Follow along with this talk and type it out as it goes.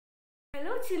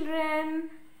Hello children,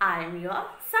 I am your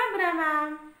Sabra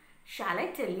ma'am. Shall I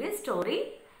tell you a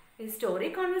story? A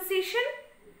story conversation?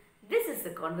 This is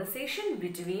the conversation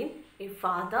between a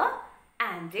father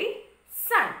and a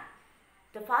son.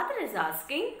 The father is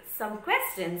asking some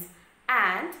questions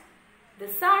and the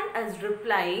son is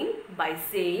replying by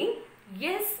saying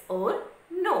yes or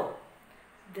no.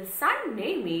 The son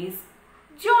name is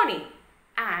Johnny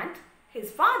and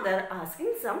his father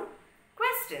asking some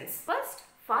questions. First,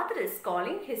 father is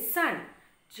calling his son,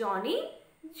 Johnny,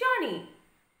 Johnny.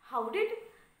 How did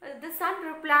the son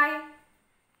reply?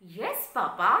 Yes,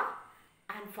 Papa.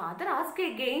 And father asked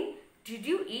again, did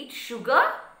you eat sugar?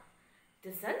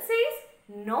 The son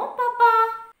says, no, Papa.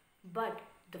 But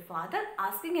the father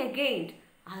asking again,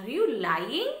 are you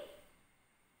lying?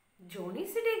 Johnny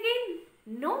said again,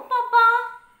 no, Papa.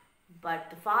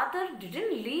 But the father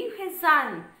didn't leave his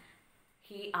son.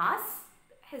 He asked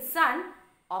his son,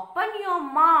 open your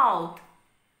mouth.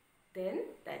 Then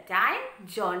that time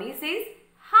Johnny says,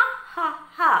 ha ha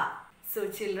ha. So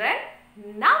children,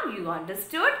 now you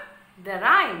understood the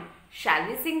rhyme. Shall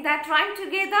we sing that rhyme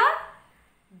together?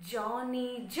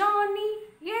 Johnny, Johnny,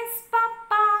 yes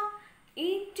Papa.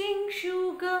 Eating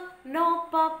sugar, no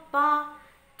Papa.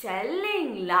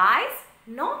 Telling lies,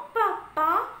 no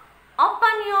Papa.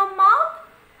 Open your mouth,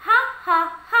 ha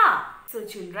ha ha. So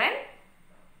children,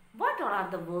 what are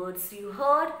the words you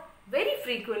heard very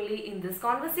frequently in this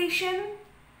conversation?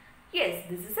 Yes,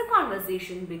 this is a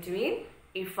conversation between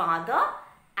a father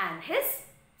and his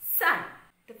son.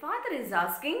 The father is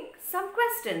asking some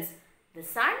questions. The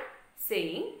son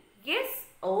saying yes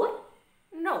or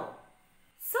no.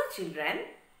 So children,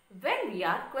 when we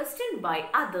are questioned by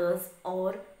others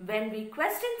or when we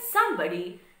question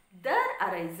somebody, there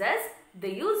arises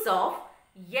the use of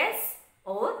yes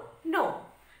or no.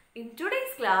 In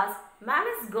today's class, ma'am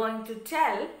is going to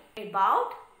tell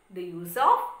about the use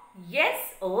of yes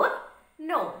or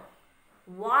no.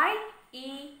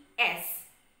 Y-E-S,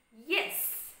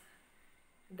 yes.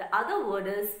 The other word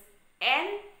is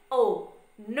N-O,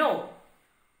 no.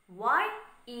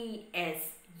 Y-E-S,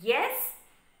 yes.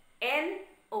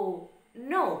 N-O,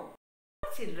 no.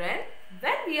 Children,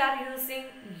 when we are using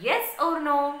yes or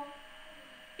no,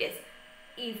 yes,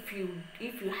 if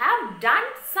you have done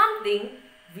something,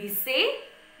 we say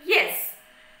yes.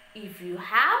 If you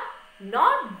have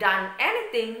not done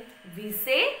anything, we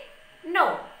say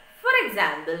no. For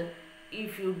example,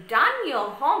 if you done your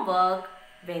homework,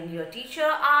 when your teacher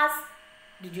asks,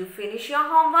 did you finish your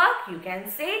homework? You can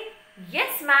say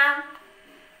yes ma'am.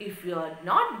 If you have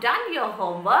not done your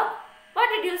homework, what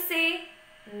did you say?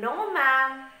 No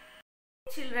ma'am.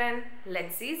 Children,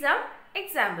 let's see some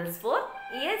examples for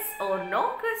yes or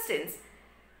no questions.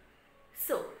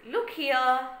 So, look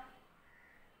here.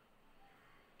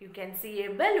 You can see a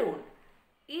balloon.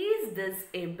 Is this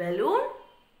a balloon?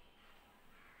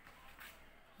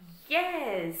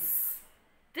 Yes,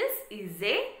 this is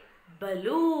a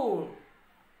balloon.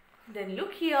 Then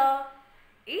look here.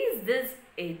 Is this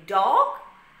a dog?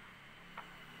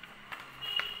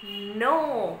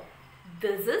 No,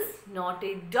 this is not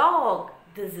a dog.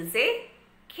 This is a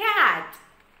cat.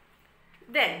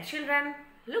 Then children,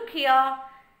 look here.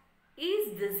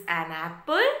 Is this an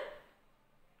apple?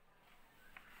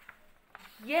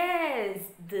 Yes,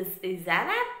 this is an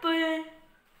apple.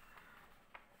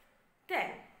 Then,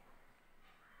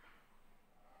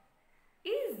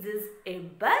 is this a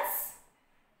bus?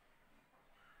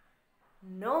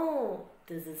 No,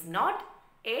 this is not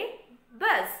a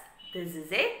bus. This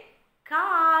is a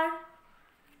car.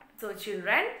 So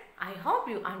children, I hope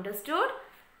you understood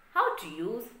how to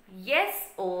use yes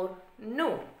or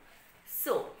no.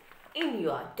 So, in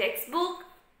your textbook,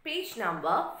 page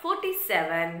number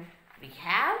 47, we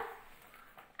have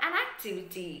an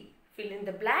activity. Fill in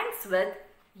the blanks with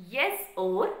yes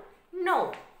or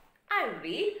no. I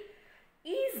read,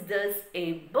 is this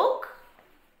a book?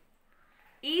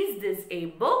 Is this a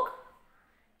book?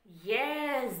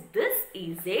 Yes, this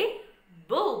is a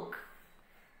book.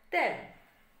 Then,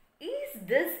 is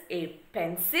this a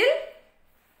pencil?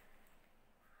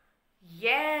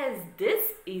 Yes,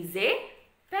 this is a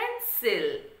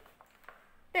pencil.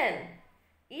 Then,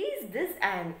 is this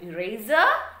an eraser?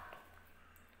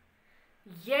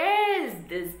 Yes,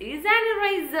 this is an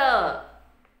eraser.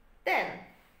 Then,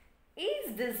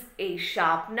 is this a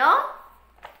sharpener?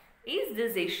 Is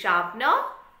this a sharpener?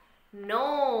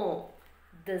 No,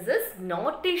 this is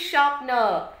not a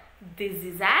sharpener. This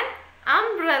is an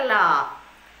umbrella.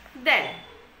 Then,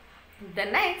 the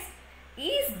next,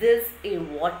 is this a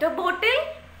water bottle?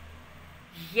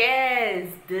 Yes,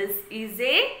 this is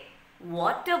a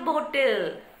water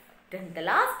bottle. Then the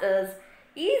last is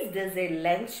Is this a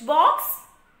lunch box?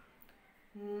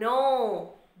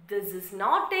 No, this is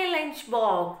not a lunch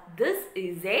box. This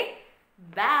is a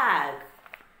bag.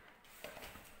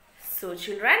 So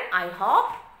children, I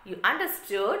hope you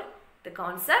understood the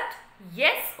concept,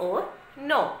 yes or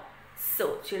no.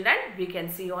 So children, we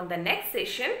can see you on the next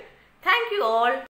session. Thank you all.